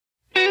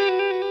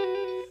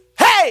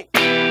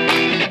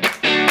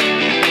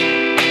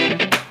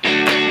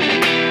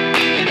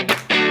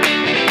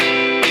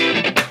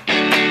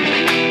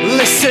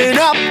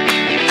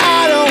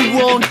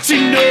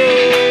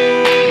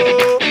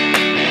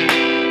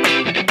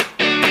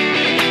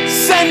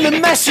Send a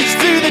message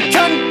to the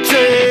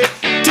country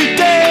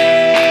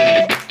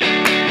today.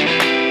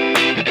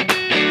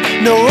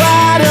 No,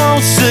 I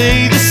don't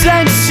see the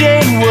sense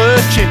in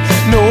working.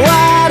 No,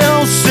 I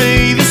don't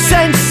see the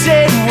sense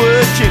in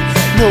working.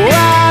 No,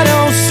 I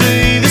don't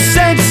see the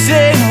sense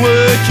in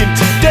working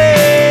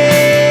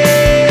today.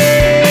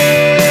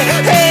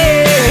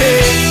 Hey,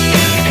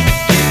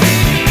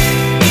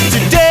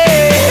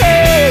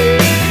 today.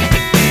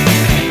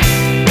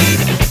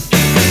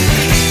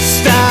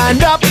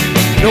 Stand up.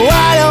 No,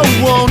 I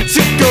don't want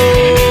to go.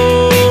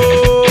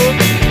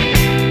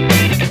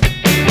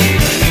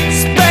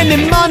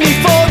 Spending money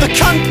for the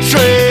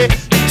country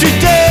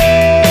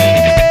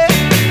today.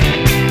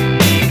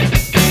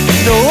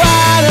 No,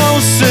 I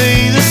don't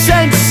see the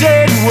sense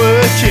in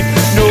working.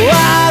 No,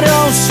 I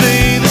don't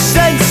see the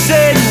sense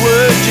in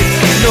working.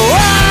 No,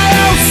 I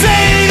don't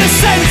see the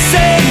sense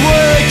in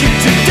working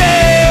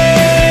today.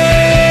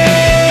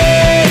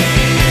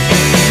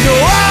 No,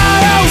 I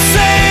don't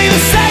see the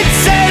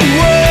sense in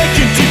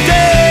working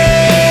today.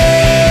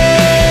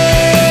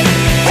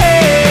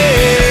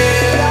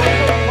 Hey.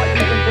 What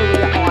you can do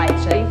with your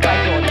IT for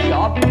your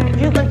job,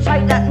 you can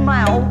take that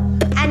mail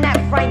and that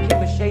franking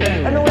machine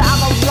and all that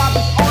other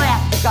rubbish I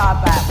have to go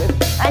about with,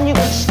 and you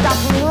can stuff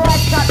them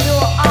right up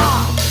your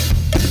arse.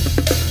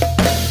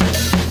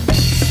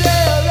 Say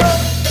hello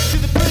to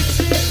the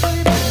pretty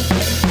people.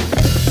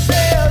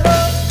 Say hello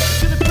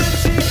to the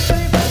pretty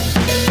people.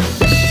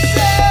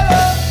 Say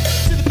hello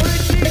to the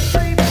pretty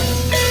people.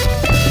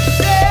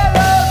 Say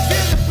hello to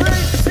the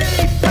pretty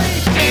people.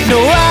 No,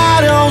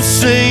 I don't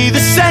see the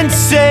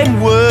sense in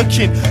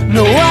working.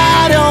 No,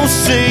 I don't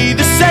see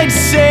the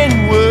sense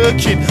in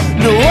working.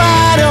 No,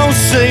 I don't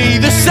see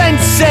the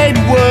sense in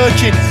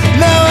working.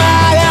 No,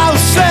 I don't.